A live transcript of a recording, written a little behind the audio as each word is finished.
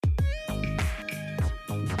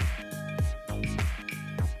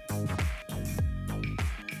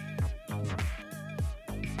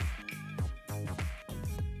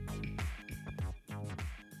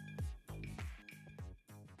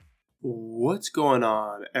What's going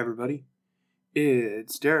on, everybody?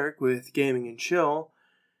 It's Derek with Gaming and Chill,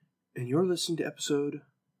 and you're listening to episode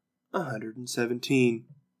 117.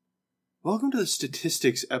 Welcome to the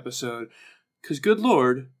statistics episode, because good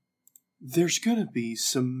lord, there's gonna be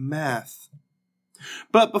some math.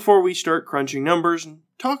 But before we start crunching numbers and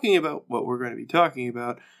talking about what we're going to be talking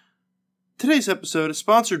about, today's episode is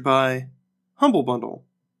sponsored by Humble Bundle.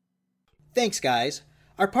 Thanks, guys.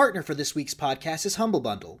 Our partner for this week's podcast is Humble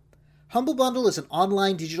Bundle. Humble Bundle is an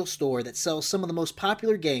online digital store that sells some of the most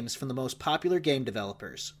popular games from the most popular game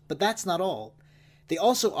developers. But that's not all. They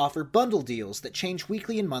also offer bundle deals that change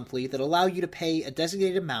weekly and monthly that allow you to pay a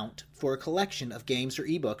designated amount for a collection of games or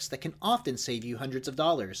ebooks that can often save you hundreds of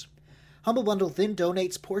dollars. Humble Bundle then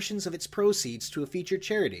donates portions of its proceeds to a featured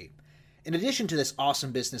charity. In addition to this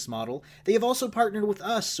awesome business model, they have also partnered with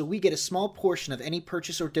us so we get a small portion of any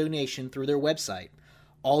purchase or donation through their website.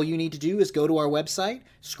 All you need to do is go to our website,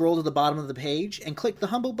 scroll to the bottom of the page, and click the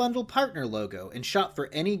Humble Bundle partner logo and shop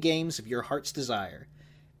for any games of your heart's desire.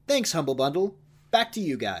 Thanks, Humble Bundle. Back to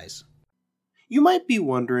you guys. You might be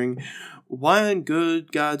wondering, why on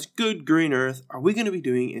good God's good green earth are we going to be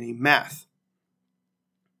doing any math?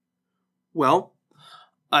 Well,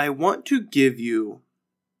 I want to give you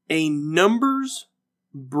a numbers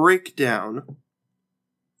breakdown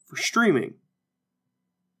for streaming.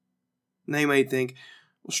 Now you might think,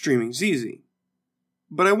 well, streaming's easy.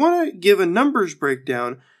 But I want to give a numbers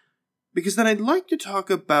breakdown because then I'd like to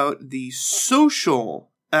talk about the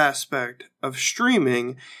social aspect of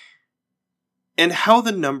streaming and how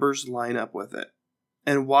the numbers line up with it.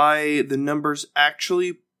 And why the numbers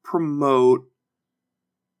actually promote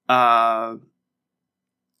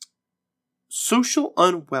social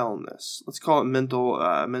unwellness. Let's call it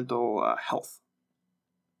mental health.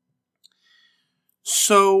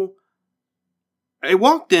 So, I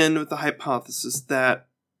walked in with the hypothesis that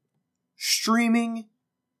streaming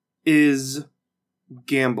is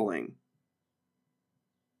gambling.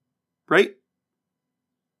 Right?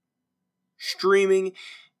 Streaming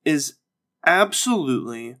is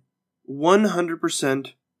absolutely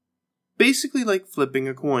 100% basically like flipping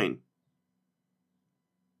a coin.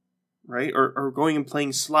 Right? Or going and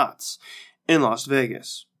playing slots in Las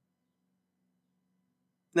Vegas.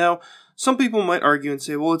 Now, some people might argue and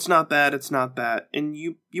say, well, it's not that. And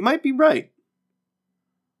you might be right.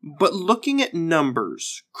 But looking at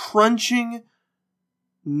numbers, crunching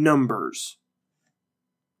numbers,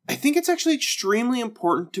 I think it's actually extremely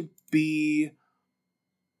important to be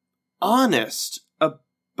honest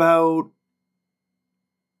about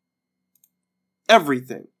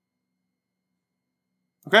everything.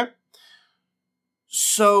 Okay?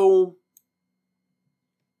 So,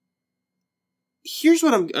 here's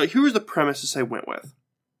the premises I went with.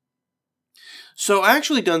 So I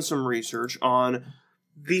actually done some research on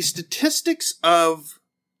the statistics of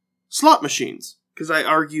slot machines, because I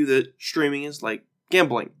argue that streaming is like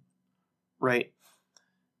gambling, right?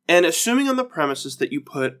 And assuming on the premises that you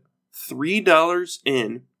put $3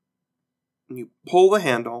 in, and you pull the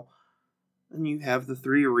handle, and you have the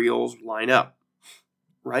 3 reels line up,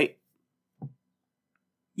 right?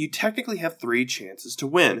 You technically have 3 chances to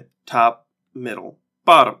win. Top, middle,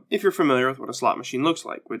 bottom. If you're familiar with what a slot machine looks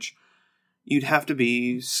like, which you'd have to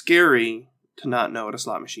be scary to not know what a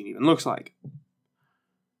slot machine even looks like.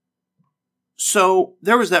 So,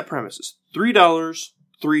 there was that premises. $3,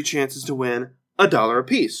 3 chances to win, $1 a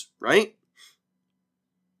piece, right?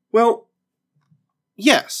 Well,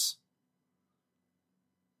 yes.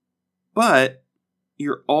 But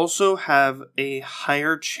you also have a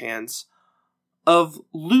higher chance of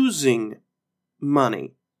losing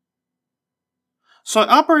money. So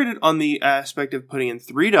I operated on the aspect of putting in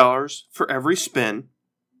 $3 for every spin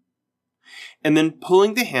and then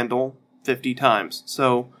pulling the handle 50 times.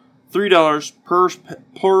 So $3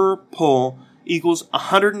 per pull equals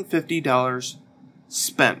 $150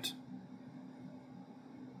 spent.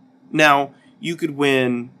 Now, you could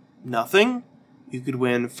win nothing, you could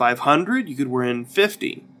win 500, you could win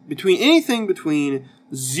 50. Anything between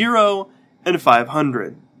 0 and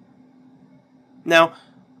 500. Now,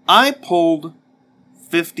 I pulled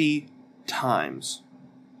 50 times.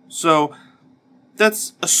 So,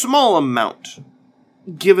 that's a small amount,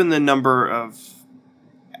 given the number of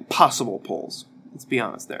possible pulls. Let's be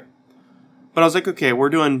honest there. But I was like, okay, we're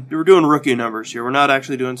doing rookie numbers here. We're not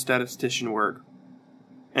actually doing statistician work.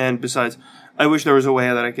 And besides, I wish there was a way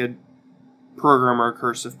that I could program a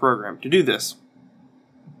recursive program to do this.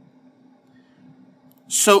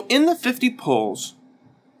 So in the 50 pulls,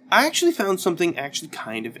 I actually found something actually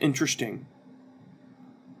kind of interesting.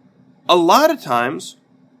 A lot of times,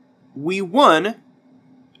 we won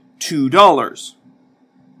 $2.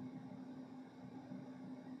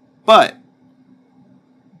 But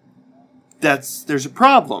there's a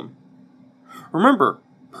problem. Remember,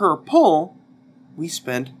 per pull, we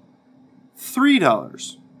spent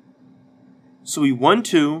 $3. So we won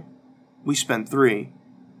 2, we spent 3.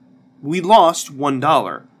 We lost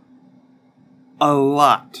 $1. A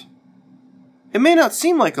lot. It may not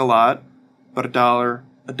seem like a lot, but $1,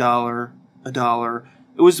 $1, $1.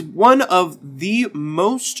 It was one of the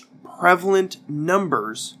most prevalent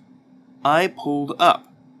numbers I pulled up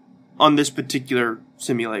on this particular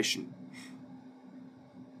simulation.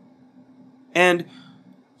 And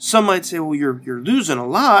some might say, well, you're losing a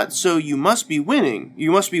lot, so you must be winning.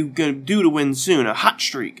 You must be due to win soon, a hot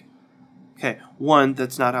streak. Okay, one,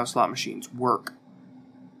 that's not how slot machines work.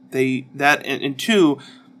 And two,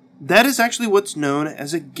 that is actually what's known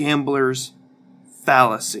as a gambler's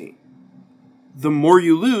fallacy. The more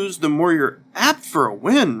you lose, the more you're apt for a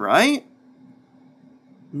win, right?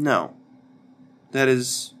 No. That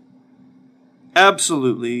is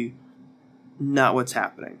absolutely not what's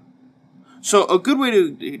happening. So a good way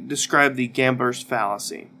to describe the gambler's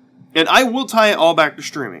fallacy, and I will tie it all back to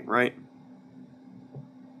streaming, right?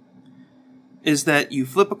 Is that you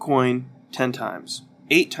flip a coin 10 times.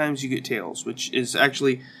 8 times you get tails, which is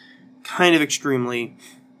actually kind of extremely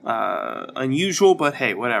unusual, but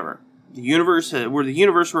hey, whatever. We're the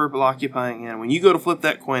universe we're occupying in. When you go to flip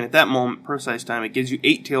that coin at that moment, precise time, it gives you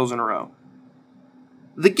 8 tails in a row.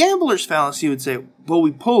 The gambler's fallacy would say, well,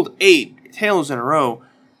 we pulled 8 tails in a row.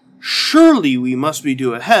 Surely we must be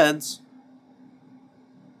due at heads.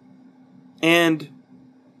 And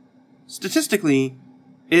statistically,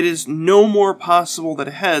 it is no more possible that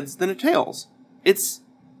a heads than a tails. It's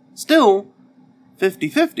still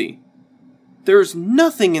 50-50. There's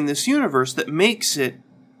nothing in this universe that makes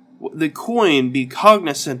the coin be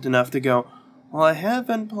cognizant enough to go, well, I have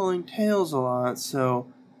been pulling tails a lot,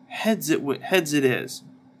 so heads it is.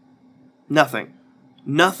 Nothing.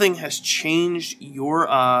 Nothing has changed your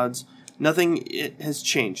odds. Nothing has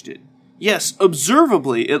changed it. Yes,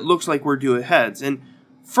 observably, it looks like we're due at heads. And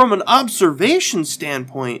from an observation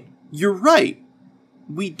standpoint, you're right.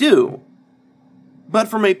 We do. But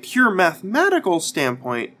from a pure mathematical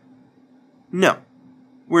standpoint, no.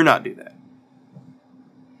 We're not due that.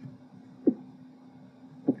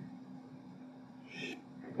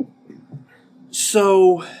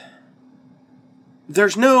 So,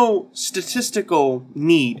 there's no statistical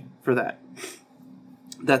need for that.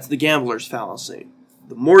 That's the gambler's fallacy.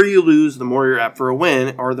 The more you lose, the more you're apt for a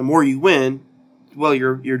win, or the more you win, well,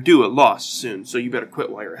 you're due a loss soon, so you better quit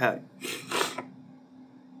while you're ahead.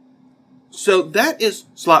 So that is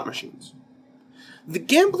slot machines. The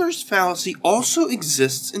gambler's fallacy also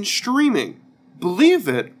exists in streaming, believe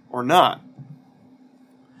it or not.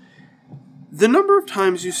 The number of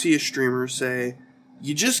times you see a streamer say,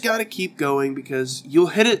 you just gotta keep going because you'll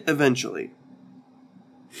hit it eventually.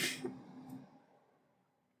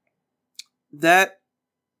 That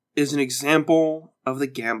is an example of the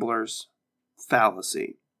gambler's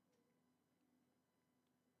fallacy.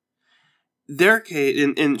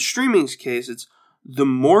 In streaming's case, it's the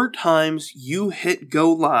more times you hit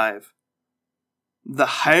go live, the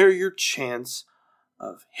higher your chance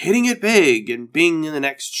of hitting it big and being the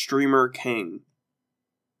next streamer king.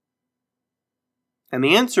 And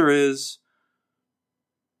the answer is,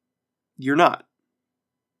 you're not.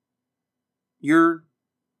 You're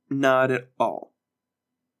not at all.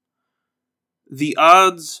 The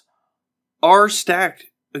odds are stacked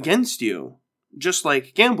against you, just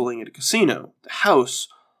like gambling at a casino. The house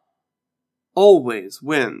always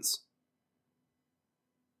wins.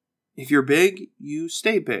 If you're big, you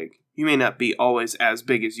stay big. You may not be always as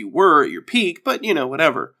big as you were at your peak, but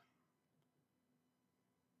whatever.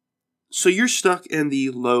 So you're stuck in the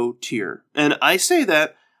low tier. And I say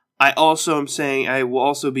that, I will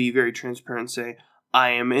also be very transparent and say, I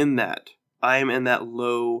am in that. I am in that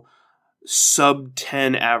low, sub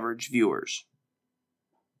 10 average viewers.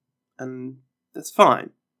 And that's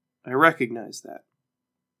fine. I recognize that.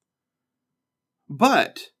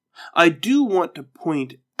 But I do want to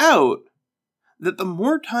point out that the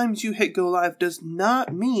more times you hit go live does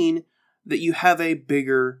not mean that you have a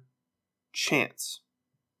bigger chance.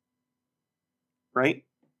 Right?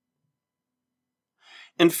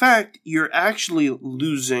 In fact, you're actually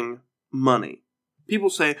losing money. People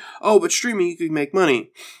say, oh, but streaming, you can make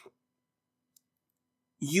money.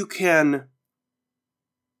 You can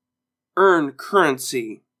earn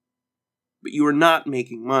currency, but you are not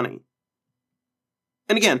making money.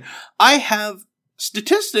 And again, I have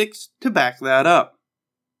statistics to back that up.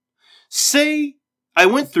 Say I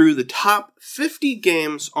went through the top 50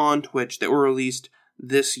 games on Twitch that were released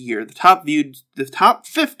this year, the top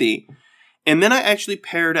 50, And then I actually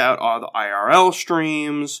paired out all the IRL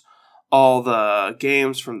streams, all the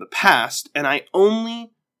games from the past, and I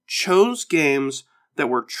only chose games that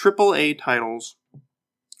were AAA titles,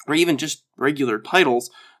 or even just regular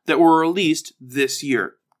titles, that were released this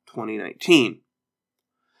year, 2019.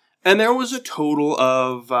 And there was a total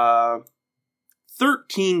of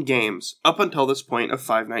 13 games up until this point of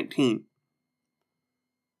 5/19.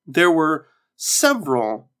 There were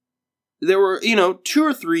 2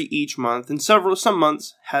 or 3 each month, and some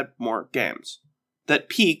months had more games that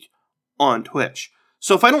peaked on Twitch.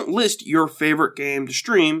 So if I don't list your favorite game to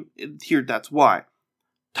stream, here, that's why.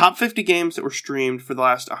 Top 50 games that were streamed for the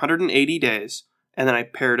last 180 days, and then I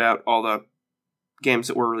paired out all the games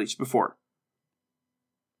that were released before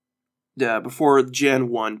Jan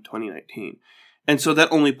 1, 2019. And so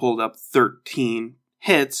that only pulled up 13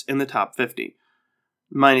 hits in the top 50.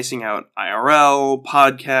 Minusing out IRL,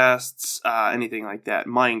 podcasts, anything like that.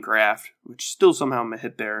 Minecraft, which still somehow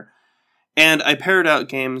hit there. And I paired out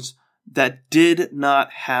games that did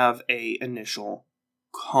not have a initial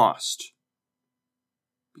cost.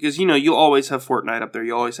 Because, you always have Fortnite up there.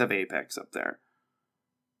 You always have Apex up there.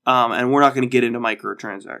 And we're not going to get into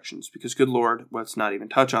microtransactions because, good lord, let's not even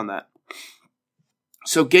touch on that.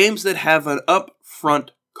 So games that have an upfront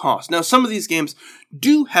cost. Now, some of these games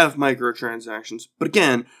do have microtransactions, but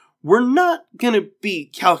again, we're not going to be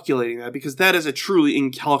calculating that because that is a truly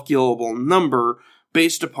incalculable number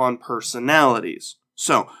based upon personalities.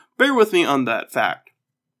 So, bear with me on that fact.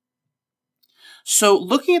 So,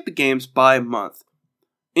 looking at the games by month,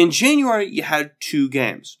 in January, you had 2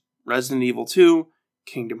 games, Resident Evil 2,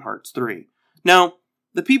 Kingdom Hearts 3. Now,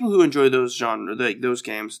 the people who enjoy those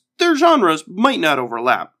games, their genres might not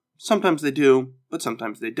overlap. Sometimes they do, but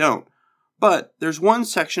sometimes they don't. But there's one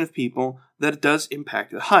section of people that it does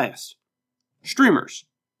impact the highest. Streamers.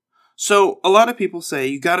 So a lot of people say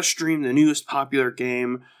you gotta stream the newest popular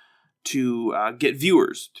game to get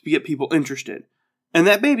viewers, to get people interested. And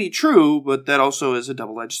that may be true, but that also is a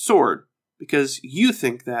double-edged sword. Because you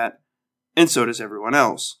think that, and so does everyone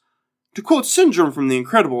else. To quote Syndrome from The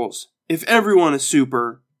Incredibles, if everyone is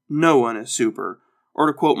super, no one is super. Or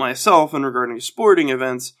to quote myself in regarding sporting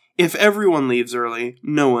events, if everyone leaves early,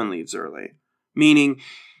 no one leaves early. Meaning,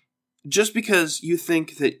 just because you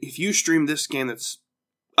think that if you stream this game that's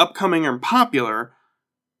upcoming and popular,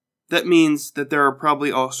 that means that there are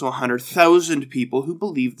probably also 100,000 people who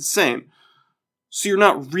believe the same. So you're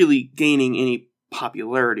not really gaining any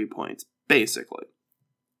popularity points, basically.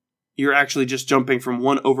 You're actually just jumping from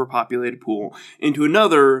one overpopulated pool into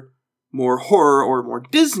another more horror or more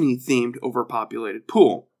Disney-themed overpopulated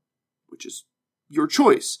pool, which is your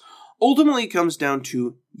choice. Ultimately, it comes down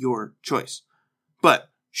to your choice. But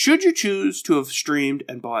should you choose to have streamed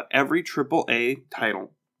and bought every AAA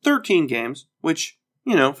title, 13 games, which,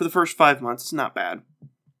 for the first 5 months is not bad,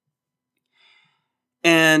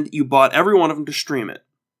 and you bought every one of them to stream it,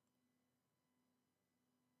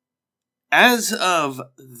 as of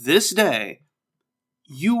this day,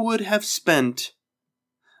 you would have spent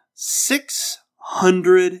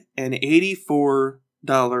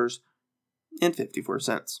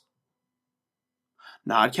 $684.54.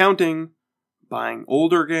 Not counting buying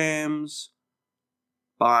older games,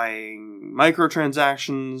 buying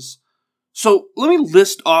microtransactions. So let me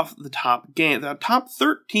list off the top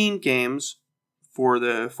 13 games for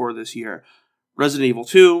this year. Resident Evil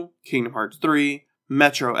 2, Kingdom Hearts 3,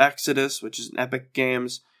 Metro Exodus, which is an Epic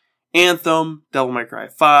Games, Anthem, Devil May Cry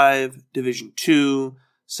 5, Division 2,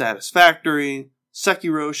 Satisfactory,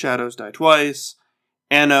 Sekiro Shadows Die Twice,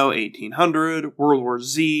 Anno 1800, World War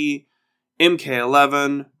Z,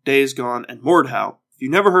 MK11, Days Gone, and Mordhau. If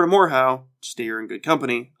you've never heard of Mordhau, stay you're in good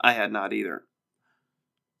company. I had not either.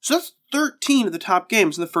 So that's 13 of the top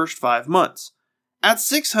games in the first 5 months. At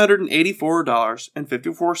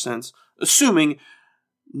 $684.54, assuming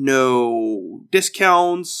no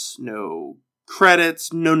discounts, no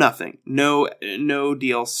credits, no nothing. No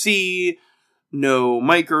DLC, no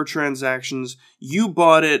microtransactions. You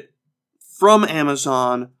bought it from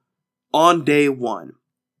Amazon on day one.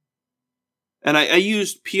 And I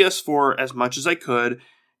used PS4 as much as I could,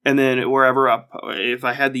 and then if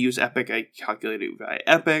I had to use Epic, I calculated by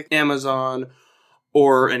Epic, Amazon,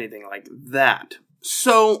 or anything like that.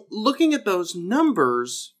 So, looking at those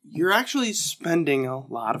numbers, you're actually spending a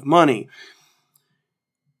lot of money.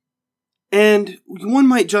 And one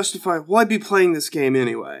might justify, well, I'd be playing this game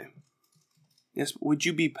anyway. Yes, but would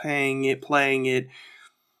you be playing it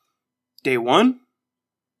day one?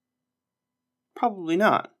 Probably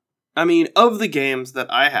not. I mean, of the games,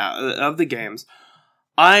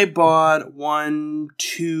 I bought 1,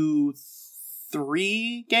 2,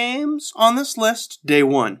 3 games on this list day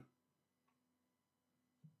one.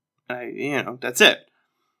 That's it.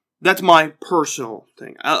 That's my personal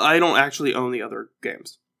thing. I don't actually own the other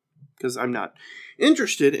games because I'm not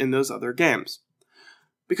interested in those other games.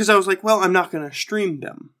 Because I was like, well, I'm not going to stream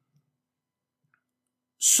them.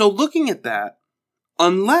 So looking at that,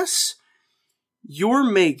 unless you're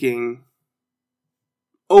making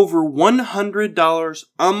over $100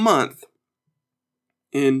 a month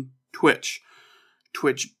in Twitch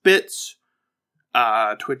bits,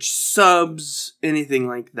 Twitch subs, anything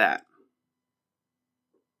like that,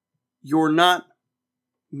 you're not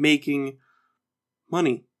making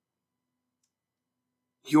money.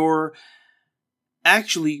 You're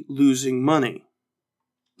actually losing money.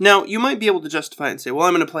 Now, you might be able to justify it and say, well,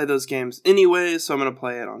 I'm going to play those games anyway, so I'm going to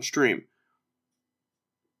play it on stream.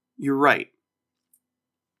 You're right.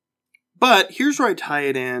 But here's where I tie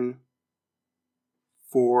it in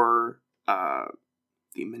for the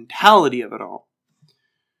mentality of it all.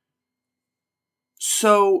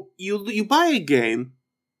 So, you buy a game,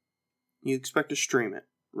 you expect to stream it,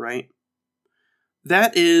 right?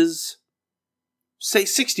 That is, say,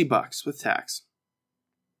 $60 with tax.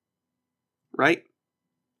 Right?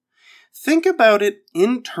 Think about it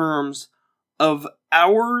in terms of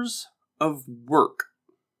hours of work.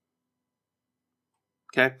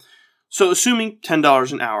 Okay? So assuming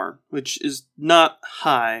 $10 an hour, which is not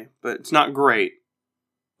high, but it's not great.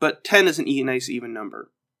 But 10 is a nice even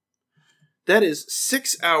number. That is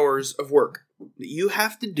 6 hours of work that you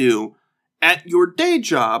have to do at your day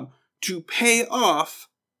job to pay off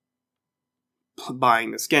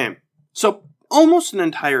buying this game. So almost an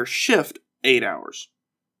entire shift, 8 hours.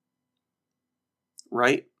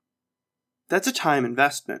 Right? That's a time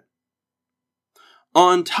investment.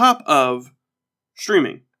 On top of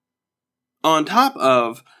streaming. On top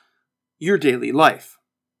of your daily life.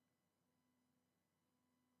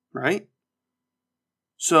 Right?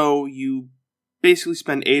 So you basically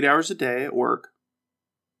spend 8 hours a day at work.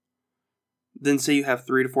 Then say you have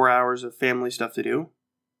 3 to 4 hours of family stuff to do.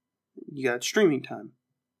 You got streaming time.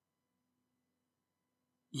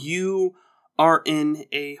 You are in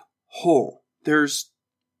a hole. There's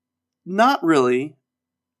not really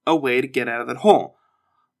a way to get out of that hole.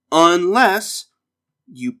 Unless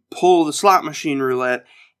you pull the slot machine roulette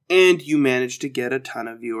and you manage to get a ton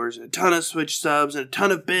of viewers, and a ton of Switch subs, and a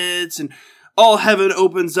ton of bits, and all heaven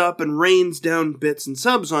opens up and rains down bits and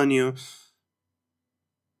subs on you.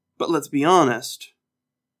 But let's be honest,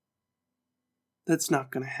 that's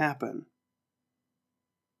not going to happen.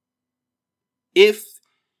 If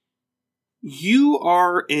you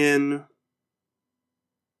are in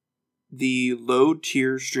the low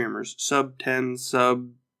tier streamers, sub 10, sub,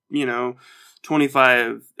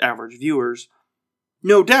 25 average viewers,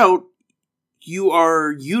 no doubt you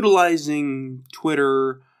are utilizing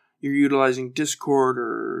Twitter, you're utilizing Discord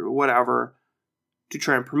or whatever to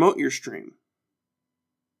try and promote your stream.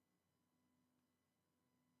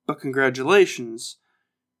 But congratulations.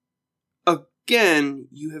 Again,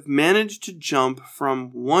 you have managed to jump from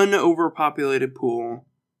one overpopulated pool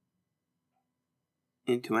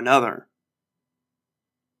into another.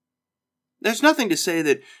 There's nothing to say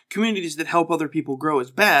that communities that help other people grow is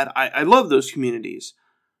bad. I love those communities.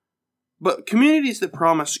 But communities that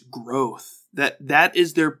promise growth, that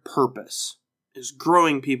is their purpose, is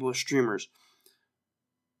growing people as streamers.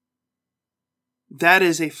 That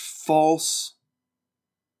is a false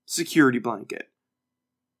security blanket.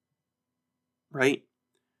 Right?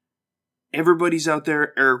 Everybody's out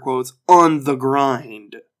there, air quotes, on the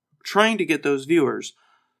grind, trying to get those viewers.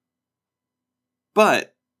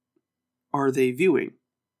 But are they viewing?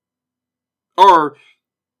 Are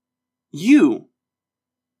you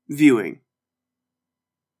viewing?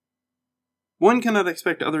 One cannot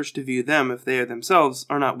expect others to view them if they themselves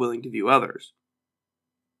are not willing to view others.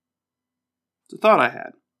 It's a thought I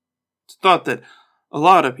had. It's a thought that a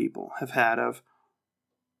lot of people have had of,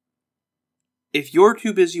 if you're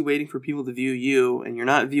too busy waiting for people to view you and you're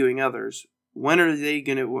not viewing others, when are they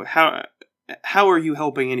going to, how are you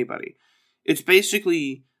helping anybody? It's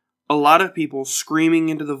basically a lot of people screaming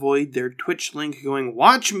into the void, their Twitch link going,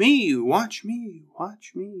 watch me, watch me,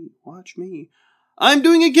 watch me, watch me. I'm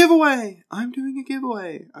doing a giveaway. I'm doing a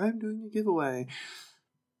giveaway. I'm doing a giveaway.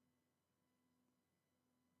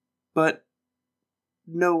 But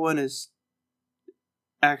no one is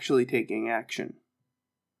actually taking action.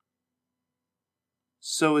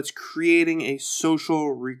 So it's creating a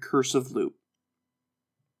social recursive loop.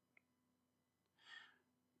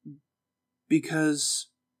 Because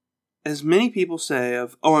as many people say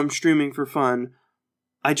of, oh, I'm streaming for fun,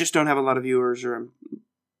 I just don't have a lot of viewers, or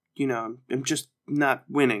I'm just not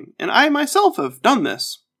winning. And I myself have done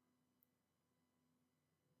this.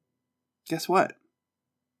 Guess what?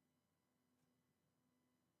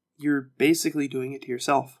 you're basically doing it to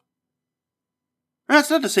yourself. And that's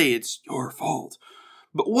not to say it's your fault.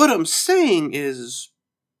 But what I'm saying is,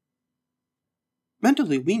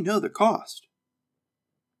 mentally, we know the cost.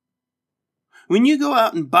 When you go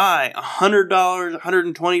out and buy $100,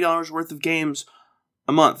 $120 worth of games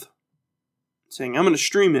a month, saying, I'm going to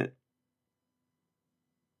stream it,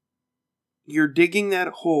 you're digging that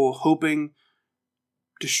hole hoping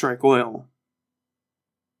to strike oil.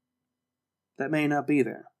 That may not be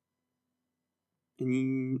there.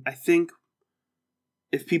 And I think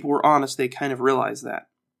if people were honest, they kind of realize that.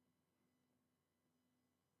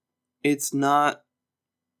 It's not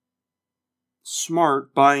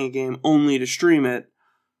smart buying a game only to stream it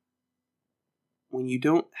when you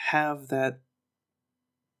don't have that,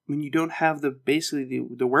 when you don't have basically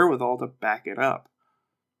the wherewithal to back it up.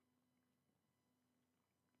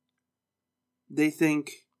 We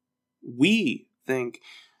think,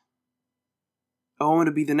 oh, I want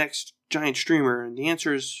to be the next giant streamer, and the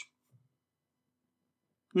answer is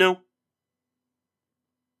no.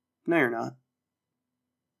 No, you're not.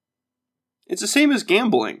 It's the same as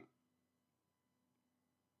gambling.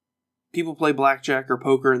 People play blackjack or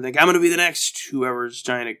poker and think, I'm going to be the next whoever's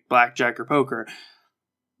giant at blackjack or poker.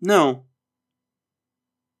 No.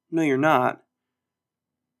 No, you're not.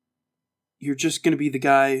 You're just going to be the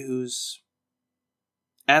guy who's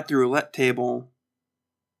at the roulette table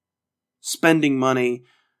spending money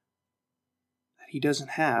that he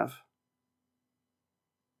doesn't have.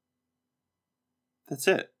 That's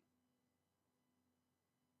it.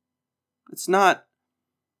 It's not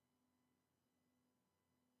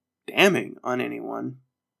damning on anyone.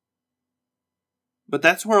 But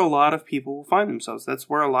that's where a lot of people find themselves. That's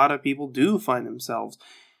where a lot of people do find themselves.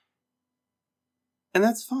 And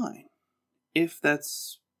that's fine. If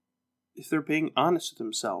they're being honest with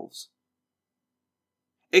themselves.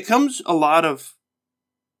 It comes a lot of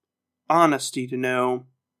honesty to know,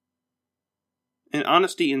 and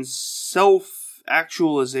honesty in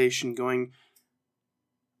self-actualization, going,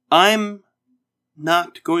 I'm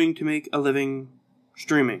not going to make a living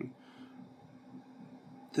streaming.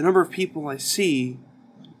 The number of people I see,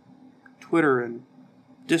 Twitter and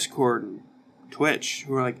Discord and Twitch,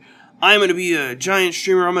 who are like, I'm going to be a giant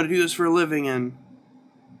streamer, I'm going to do this for a living, and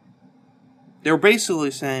they're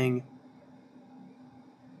basically saying,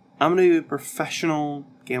 I'm going to be a professional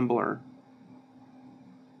gambler.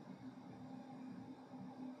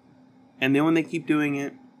 And then when they keep doing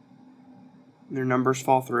it, their numbers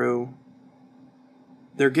fall through.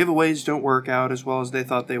 Their giveaways don't work out as well as they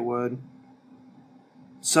thought they would.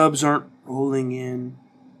 Subs aren't rolling in.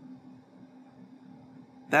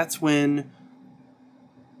 That's when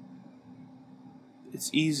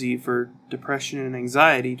it's easy for depression and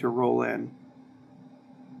anxiety to roll in.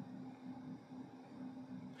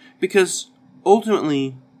 Because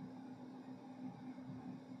ultimately,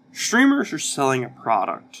 streamers are selling a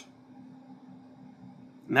product.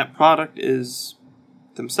 And that product is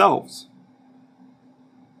themselves.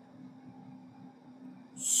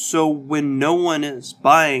 So when no one is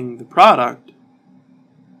buying the product,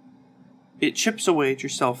 it chips away at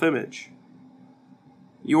your self-image.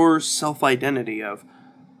 Your self-identity of,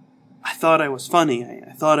 I thought I was funny,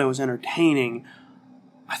 I thought I was entertaining,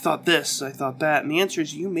 I thought this, I thought that. And the answer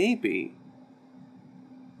is you may be.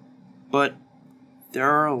 But there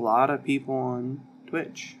are a lot of people on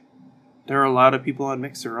Twitch. There are a lot of people on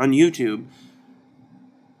Mixer, on YouTube.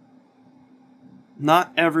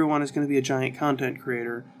 Not everyone is going to be a giant content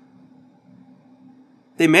creator.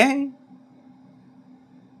 They may.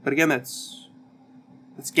 But again, that's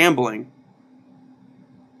gambling.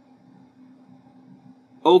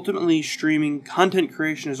 Ultimately, streaming, content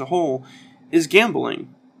creation as a whole, is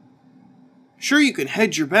gambling. Sure, you can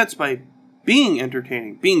hedge your bets by being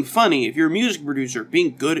entertaining, being funny, if you're a music producer,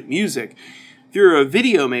 being good at music, if you're a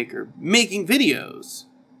video maker, making videos.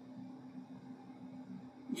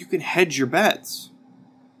 You can hedge your bets.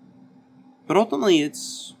 But ultimately,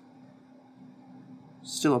 it's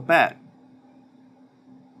still a bet.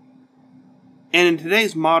 And in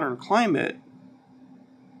today's modern climate,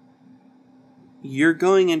 you're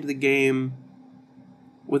going into the game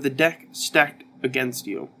with the deck stacked against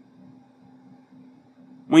you.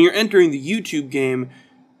 When you're entering the YouTube game,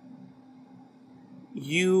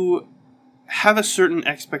 you have a certain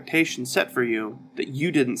expectation set for you that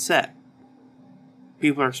you didn't set.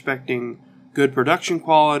 People are expecting good production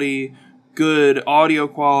quality, good audio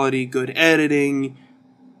quality, good editing,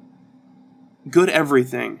 good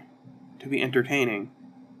everything to be entertaining.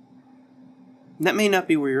 That may not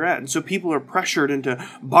be where you're at. And so people are pressured into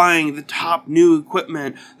buying the top new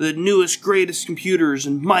equipment, the newest, greatest computers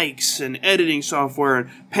and mics and editing software and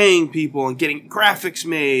paying people and getting graphics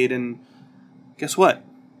made. And guess what?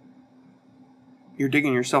 You're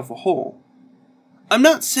digging yourself a hole. I'm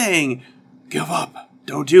not saying give up,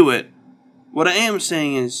 don't do it. What I am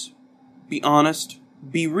saying is be honest,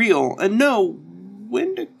 be real, and know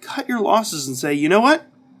when to cut your losses and say, you know what?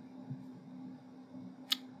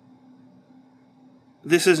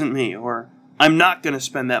 This isn't me, or I'm not going to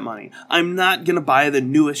spend that money. I'm not going to buy the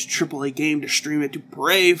newest AAA game to stream it to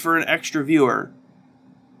pray for an extra viewer.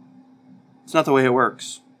 It's not the way it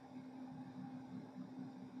works.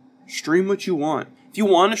 Stream what you want. If you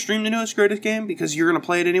want to stream the newest, greatest game because you're going to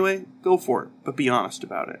play it anyway, go for it, but be honest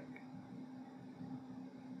about it.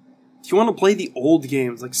 If you want to play the old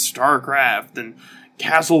games like StarCraft and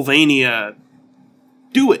Castlevania,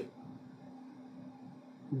 do it.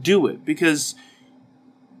 Do it, because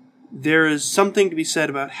there is something to be said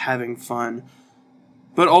about having fun,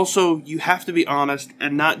 but also you have to be honest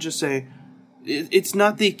and not just say it's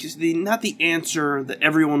not the answer that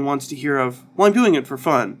everyone wants to hear of. Well, I'm doing it for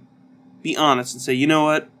fun. Be honest and say, you know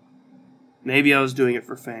what? Maybe I was doing it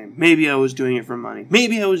for fame. Maybe I was doing it for money.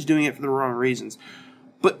 Maybe I was doing it for the wrong reasons.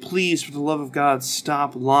 But please, for the love of God,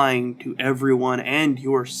 stop lying to everyone and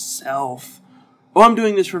yourself. Oh, I'm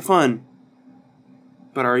doing this for fun.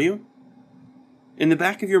 But are you? In the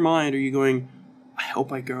back of your mind, are you going, I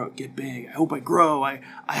hope I get big. I hope I grow. I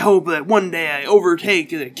hope that one day I overtake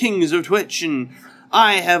the kings of Twitch and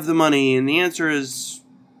I have the money. And the answer is,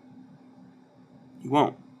 you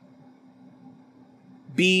won't.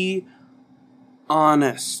 Be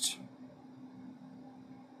honest.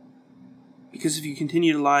 Because if you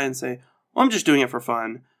continue to lie and say, well, I'm just doing it for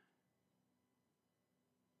fun,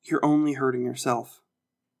 you're only hurting yourself.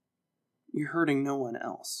 You're hurting no one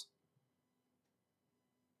else.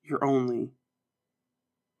 You're only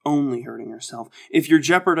hurting yourself. If you're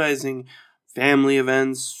jeopardizing family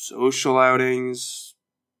events, social outings,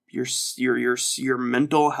 your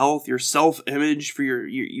mental health, your self-image for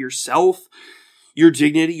yourself, your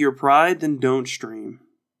dignity, your pride, then don't stream.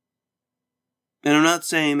 And I'm not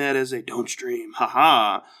saying that as a don't stream,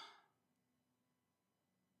 haha.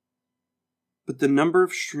 But the number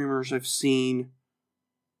of streamers I've seen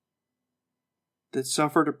that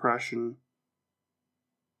suffer depression,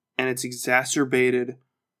 and it's exacerbated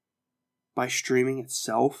by streaming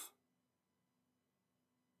itself,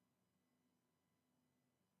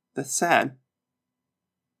 that's sad.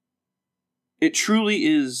 It truly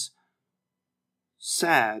is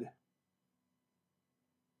sad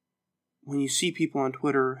when you see people on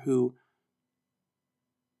Twitter who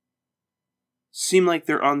seem like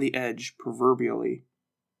they're on the edge, proverbially,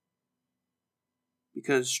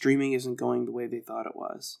 because streaming isn't going the way they thought it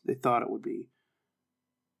was. They thought it would be.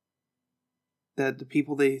 That the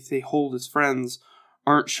people they hold as friends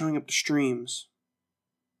aren't showing up to streams.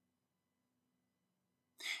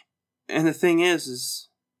 And the thing is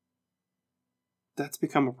that's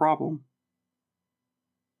become a problem.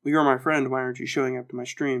 Well, you're my friend, why aren't you showing up to my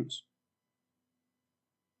streams?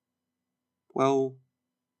 Well,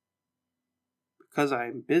 because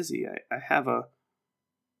I'm busy. I have a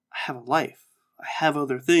life. I have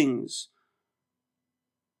other things.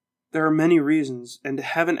 There are many reasons, and to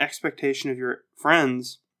have an expectation of your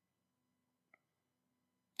friends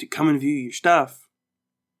to come and view your stuff,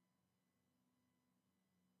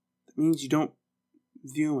 that means you don't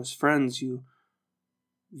view them as friends, you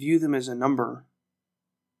view them as a number,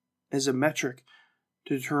 as a metric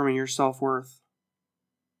to determine your self-worth.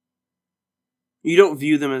 You don't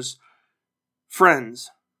view them as friends.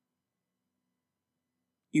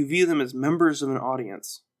 You view them as members of an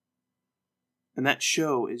audience. And that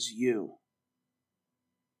show is you.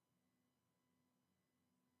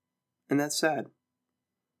 And that's sad.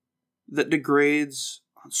 That degrades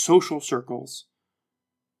social circles.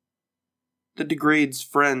 That degrades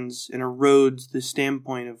friends and erodes the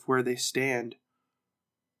standpoint of where they stand.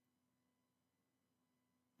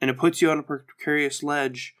 And it puts you on a precarious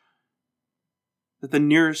ledge that the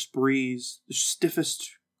nearest breeze, the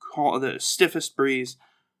stiffest breeze,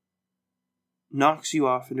 knocks you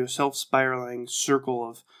off into a self-spiraling circle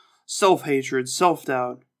of self-hatred,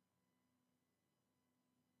 self-doubt,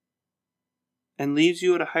 and leaves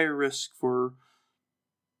you at a higher risk for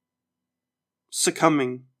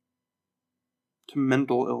succumbing to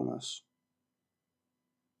mental illness.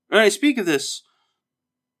 And I speak of this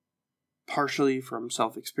partially from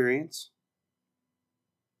self-experience,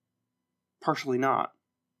 partially not,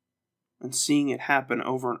 and seeing it happen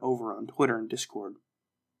over and over on Twitter and Discord.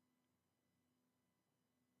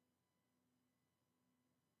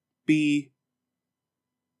 Be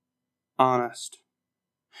honest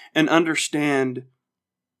and understand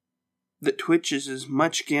that Twitch is as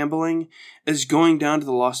much gambling as going down to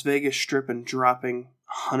the Las Vegas Strip and dropping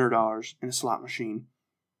 $100 in a slot machine.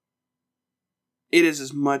 It is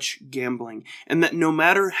as much gambling. And that no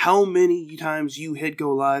matter how many times you hit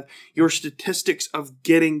go live, your statistics of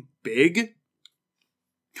getting big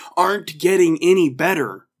aren't getting any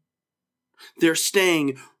better. They're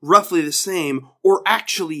staying roughly the same or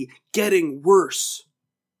actually getting worse.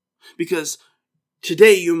 Because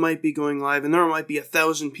today you might be going live and there might be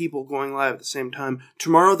 1,000 people going live at the same time.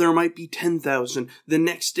 Tomorrow there might be 10,000. The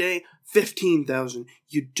next day, 15,000.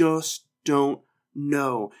 You just don't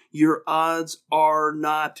know. Your odds are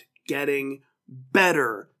not getting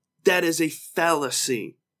better. That is a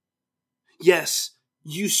fallacy. Yes,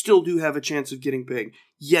 you still do have a chance of getting big.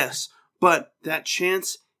 Yes, but that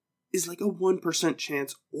chance is like a 1%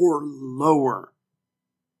 chance or lower.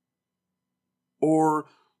 Or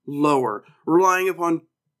lower. Relying upon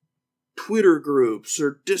Twitter groups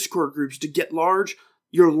or Discord groups to get large,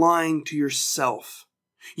 you're lying to yourself.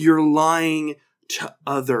 You're lying to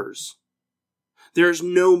others. There's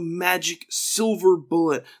no magic silver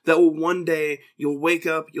bullet that will one day you'll wake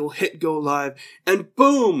up, you'll hit go live, and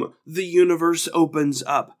boom, the universe opens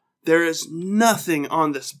up. There is nothing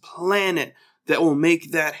on this planet that will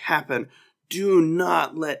make that happen. Do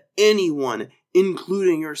not let anyone,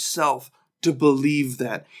 including yourself, to believe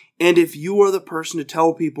that. And if you are the person to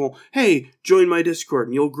tell people, hey, join my Discord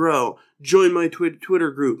and you'll grow, join my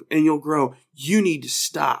Twitter group and you'll grow, you need to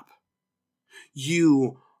stop.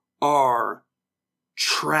 You are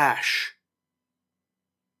trash.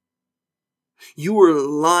 You are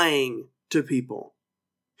lying to people.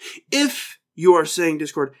 If you are saying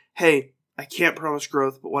Discord, hey, I can't promise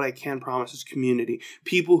growth, but what I can promise is community.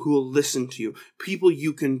 People who will listen to you. People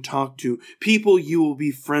you can talk to. People you will be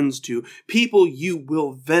friends to. People you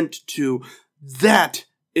will vent to. That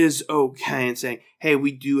is okay. And saying, hey,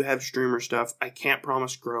 we do have streamer stuff. I can't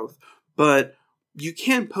promise growth, but you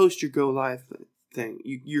can post your go live thing,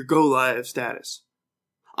 your go live status.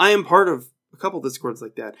 I am part of a couple Discords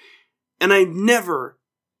like that. And I never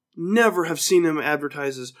have seen them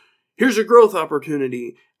advertise as, here's a growth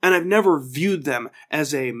opportunity. And I've never viewed them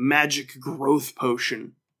as a magic growth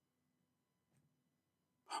potion.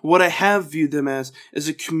 What I have viewed them as is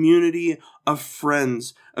a community of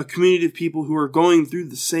friends, a community of people who are going through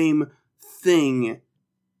the same thing.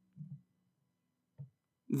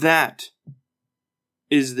 That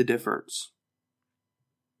is the difference.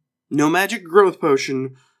 No magic growth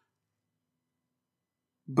potion,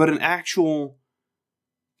 but an actual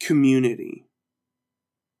community.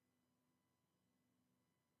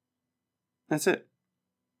 That's it.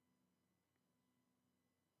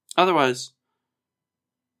 Otherwise,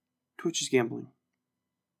 Twitch is gambling.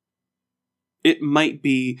 It might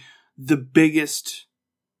be the biggest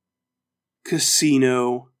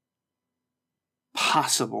casino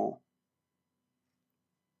possible.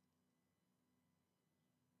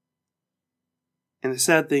 And the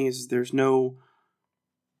sad thing is there's no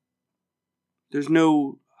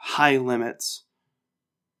high limits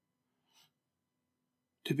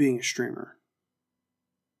to being a streamer.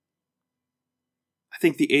 I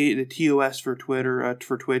think the TOS for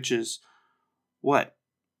Twitch is what?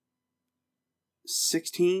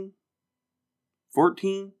 16?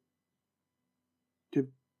 14? To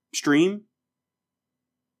stream?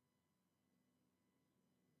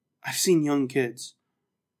 I've seen young kids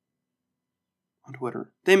on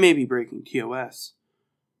Twitter. They may be breaking TOS,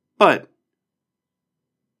 but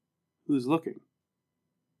who's looking?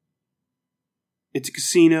 It's a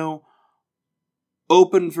casino,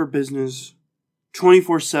 open for business,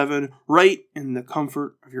 24/7, right in the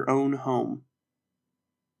comfort of your own home.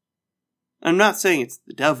 I'm not saying it's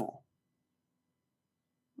the devil.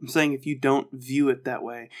 I'm saying if you don't view it that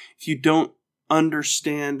way, if you don't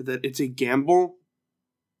understand that it's a gamble,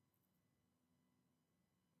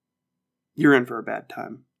 you're in for a bad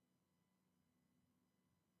time.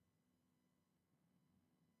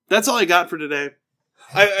 That's all I got for today.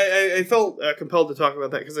 I felt compelled to talk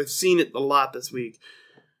about that because I've seen it a lot this week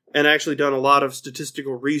and actually done a lot of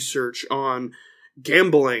statistical research on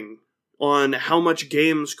gambling, on how much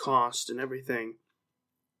games cost and everything.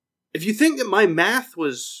 If you think that my math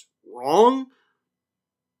was wrong,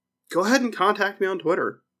 go ahead and contact me on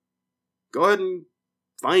Twitter. Go ahead and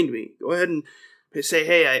find me. Go ahead and say,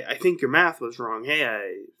 hey, I think your math was wrong. Hey,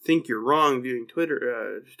 I think you're wrong viewing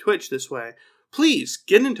Twitch this way. Please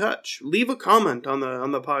get in touch. Leave a comment on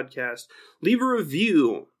the podcast. Leave a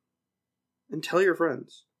review. And tell your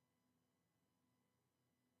friends.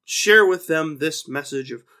 Share with them this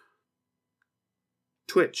message of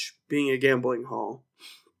Twitch being a gambling hall.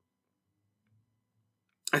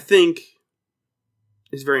 I think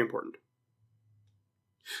is very important.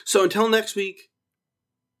 So until next week,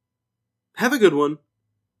 have a good one,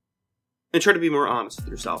 and try to be more honest with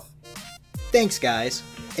yourself. Thanks, guys.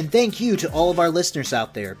 And thank you to all of our listeners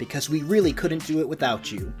out there, because we really couldn't do it without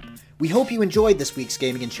you. We hope you enjoyed this week's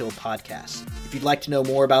Gaming and Chill podcast. If you'd like to know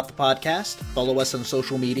more about the podcast, follow us on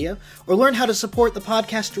social media, or learn how to support the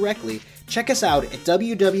podcast directly, check us out at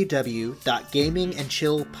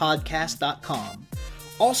www.gamingandchillpodcast.com.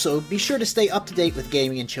 Also, be sure to stay up to date with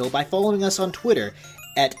Gaming and Chill by following us on Twitter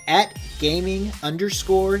at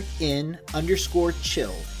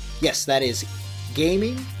gaming_in_chill. Yes, that is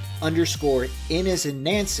gaming_in as in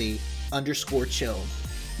Nancy _chill.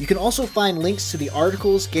 You can also find links to the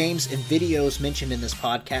articles, games, and videos mentioned in this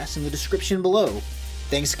podcast in the description below.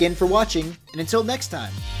 Thanks again for watching, and until next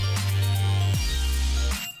time.